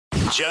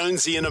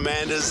Jonesy and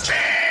Amanda's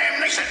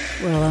Jam Nation.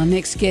 Well, our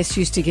next guest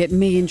used to get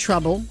me in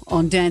trouble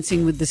on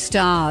Dancing with the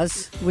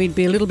Stars. We'd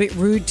be a little bit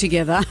rude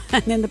together,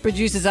 and then the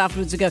producers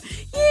afterwards would go,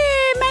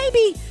 yeah,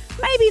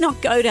 maybe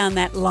not go down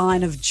that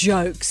line of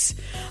jokes.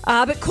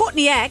 But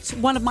Courtney Act,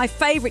 one of my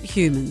favourite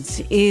humans,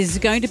 is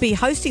going to be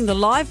hosting the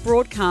live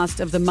broadcast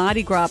of the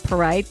Mardi Gras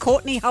parade.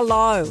 Courtney,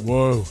 hello.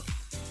 Whoa.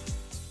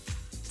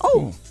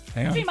 Oh.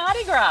 Hang on. Happy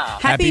Mardi Gras.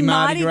 Happy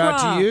Mardi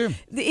Gras to you.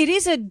 It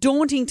is a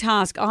daunting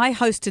task. I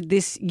hosted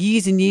this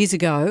years and years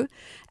ago,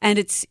 and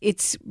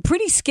it's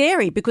pretty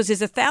scary because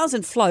there's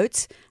 1,000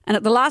 floats, and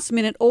at the last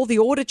minute, all the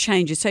order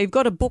changes. So you've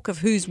got a book of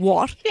who's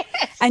what,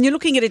 and you're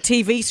looking at a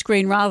TV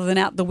screen rather than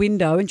out the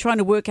window and trying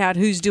to work out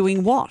who's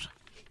doing what.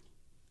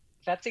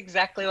 That's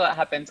exactly what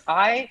happens.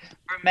 I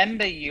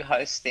remember you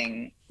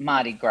hosting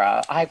Mardi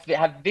Gras. I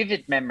have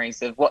vivid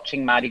memories of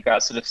watching Mardi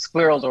Gras sort of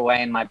squirreled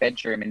away in my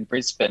bedroom in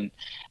Brisbane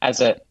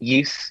as a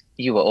youth.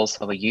 You were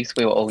also a youth.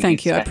 We were all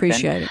Thank youths you. I back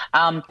appreciate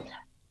then. it.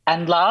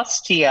 And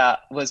last year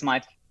was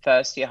my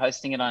first year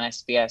hosting it on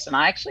SBS, and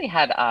I actually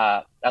had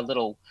a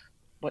little,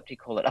 what do you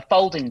call it, a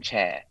folding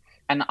chair.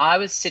 And I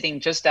was sitting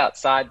just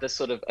outside the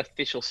sort of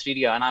official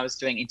studio, and I was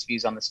doing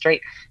interviews on the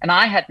street. And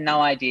I had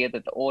no idea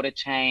that the order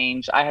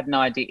changed. I had no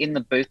idea in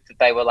the booth that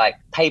they were like,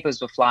 papers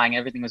were flying,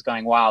 everything was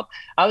going wild.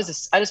 I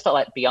just felt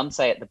like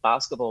Beyonce at the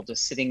basketball,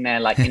 just sitting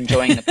there like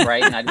enjoying the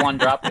parade. And I'd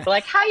wander up and be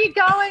like, how you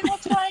going?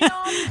 What's going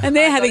on? And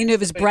they're having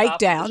nervous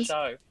breakdowns.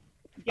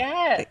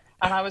 Yeah.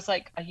 And I was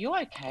like, are you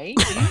okay?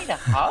 Do you need a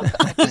hug?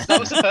 That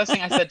was the first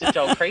thing I said to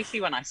Joel Creasy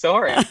when I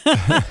saw him.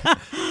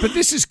 But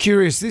this is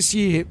curious. This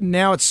year,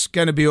 now it's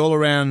going to be all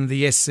around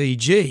the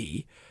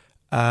SCG,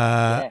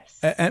 Yes.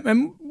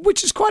 and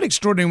which is quite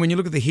extraordinary when you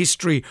look at the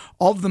history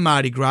of the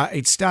Mardi Gras.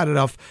 It started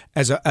off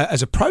as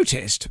a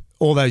protest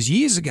all those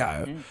years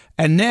ago,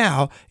 and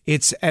now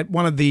it's at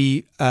one of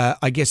the,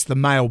 I guess, the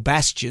male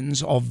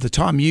bastions of the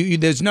time.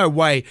 There's no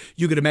way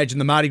you could imagine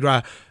the Mardi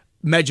Gras.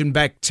 Imagine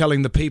back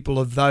telling the people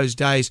of those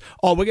days,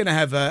 oh, we're going to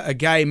have a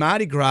gay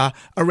Mardi Gras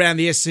around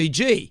the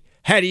SCG.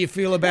 How do you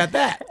feel about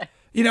that?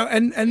 You know,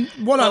 and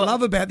what I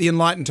love about the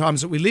enlightened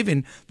times that we live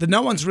in, that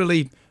no one's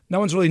really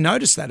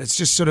noticed that. It's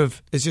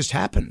just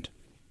happened.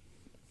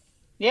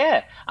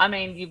 Yeah, I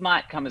mean, you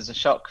might come as a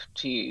shock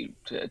to you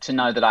to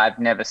know that I've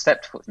never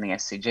stepped foot in the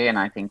SCG, and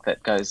I think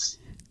that goes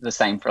the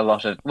same for a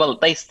lot of, well,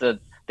 at least the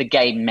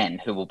gay men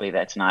who will be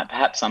there tonight,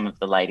 perhaps some of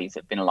the ladies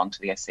that have been along to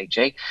the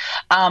SCG.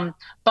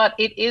 But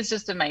it is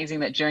just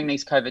amazing that during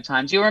these COVID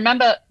times, you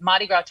remember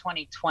Mardi Gras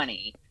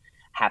 2020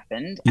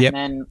 happened, Yep. and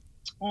then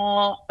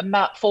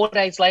about 4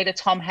 days later,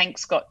 Tom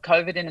Hanks got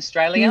COVID in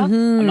Australia.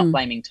 Mm-hmm. I'm not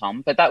blaming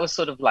Tom, but that was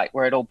sort of like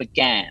where it all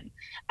began.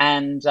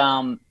 And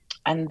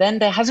then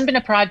there hasn't been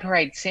a Pride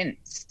parade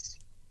since.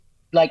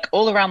 Like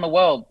all around the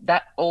world,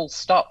 that all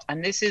stopped.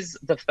 And this is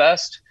the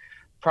first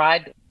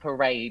Pride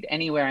parade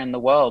anywhere in the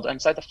world,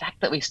 and so the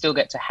fact that we still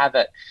get to have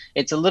it,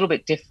 it's a little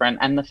bit different.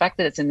 And the fact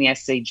that it's in the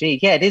SCG,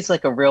 yeah, it is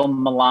like a real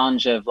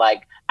melange of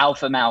like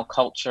alpha male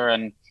culture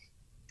and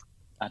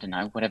I don't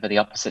know, whatever the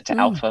opposite to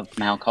alpha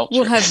male culture.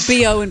 We'll have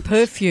BO and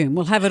perfume.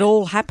 We'll have it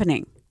all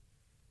happening.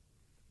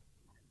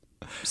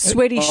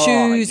 Sweaty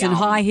shoes and yum.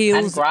 high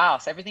heels. And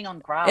grass, everything on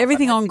grass.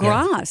 Everything on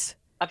grass.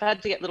 I've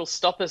had to get little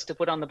stoppers to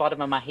put on the bottom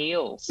of my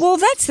heels. Well,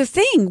 that's the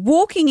thing.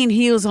 Walking in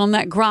heels on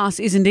that grass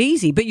isn't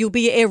easy, but you'll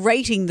be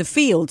aerating the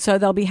field, so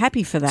they'll be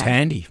happy for that. It's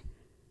handy.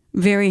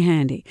 Very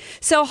handy.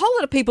 So a whole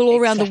lot of people all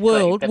around the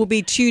world will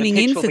be tuning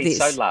in for this.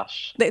 So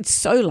lush. It's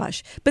so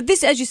lush. But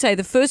this, as you say,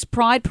 the first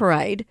Pride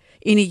parade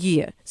in a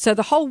year. So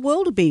the whole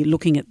world will be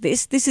looking at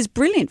this. This is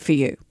brilliant for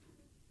you.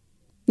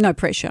 No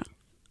pressure.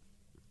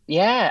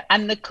 Yeah,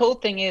 and the cool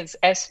thing is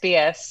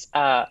SBS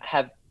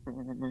have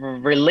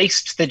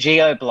released the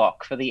Geo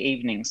Block for the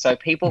evening, so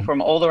people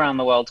from all around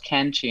the world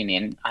can tune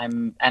in,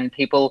 and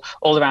people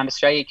all around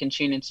Australia can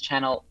tune into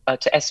channel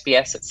to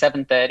SBS at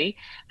 7:30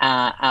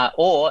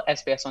 or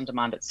SBS on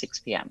demand at 6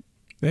 p.m.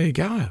 There you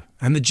go.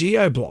 And the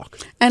Geo Block.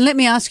 And let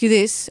me ask you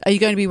this. Are you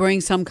going to be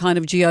wearing some kind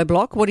of Geo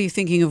Block? What are you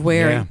thinking of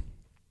wearing? Yeah.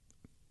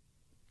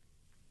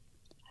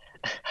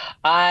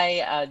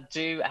 I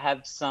do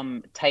have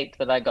some tape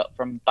that I got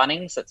from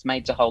Bunnings that's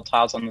made to hold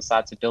tiles on the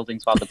sides of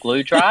buildings while the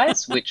glue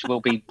dries, which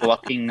will be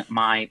blocking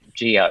my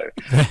Geo.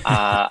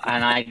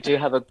 And I do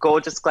have a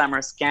gorgeous,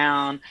 glamorous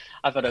gown.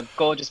 I've got a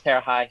gorgeous pair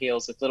of high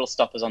heels with little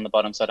stoppers on the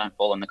bottom so I don't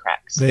fall in the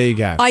cracks. There you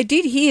go. I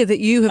did hear that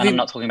you have. And I'm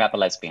not talking about the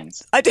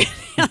lesbians. I did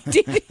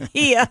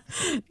hear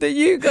that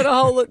you've got a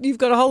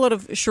whole lot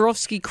of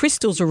Swarovski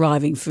crystals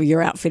arriving for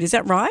your outfit. Is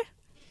that right?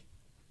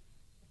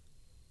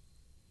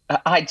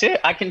 I do.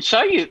 I can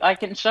show you. Here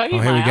we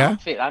my go.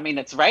 outfit. I mean,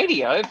 it's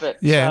radio, but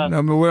Yeah,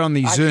 no, we're on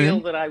the I Zoom. feel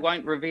that I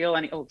won't reveal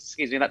any. Oh,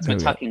 excuse me. That's my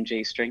tucking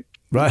G-string.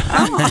 Right.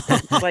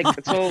 It's like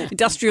it's all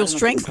Industrial I don't know if you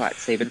strength. can quite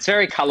see, but it's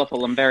very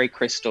colourful and very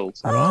crystal.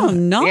 Oh,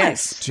 nice.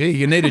 Yes. Gee,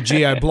 you need a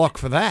Geo Block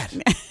for that.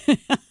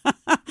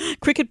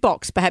 Cricket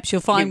box. Perhaps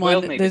you'll find You one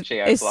will at need the a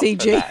Geo Block for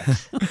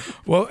SCG. that.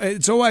 Well,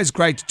 it's always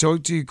great to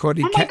talk to you,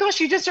 Courtney. Oh my gosh,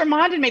 you just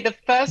reminded me the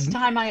first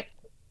time I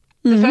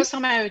The first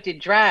time I ever did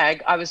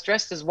drag, I was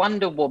dressed as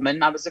Wonder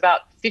Woman. I was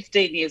about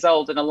 15 years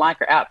old in a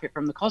Lycra outfit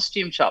from the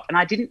costume shop, and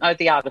I didn't know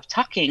the art of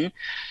tucking.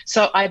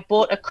 So I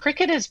bought a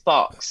cricketer's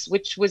box,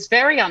 which was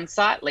very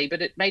unsightly,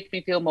 but it made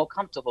me feel more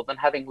comfortable than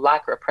having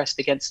Lycra pressed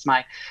against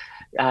my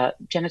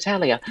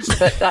genitalia.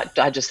 But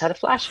I just had a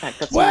flashback.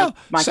 That's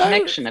my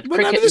connection of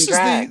cricket this and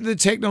drag. Is the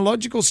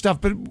technological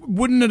stuff, but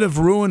wouldn't it have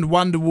ruined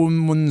Wonder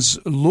Woman's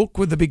look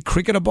with the big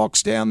cricketer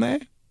box down there?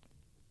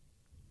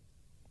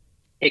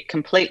 It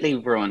completely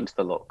ruined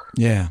the look.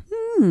 Yeah.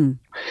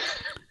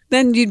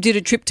 Then you did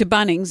a trip to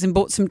Bunnings and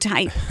bought some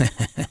tape.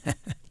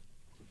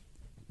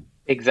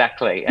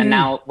 Exactly. And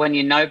now when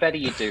you know better,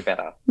 you do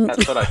better.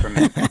 That's what I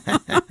remember.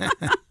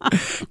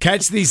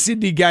 Catch the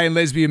Sydney Gay and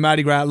Lesbian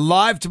Mardi Gras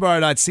live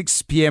tomorrow night,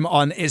 6 p.m.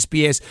 on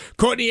SBS.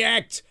 Courtney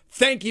Act,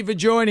 thank you for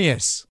joining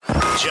us.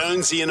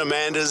 Jonesy and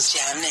Amanda's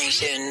Jam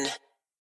Nation.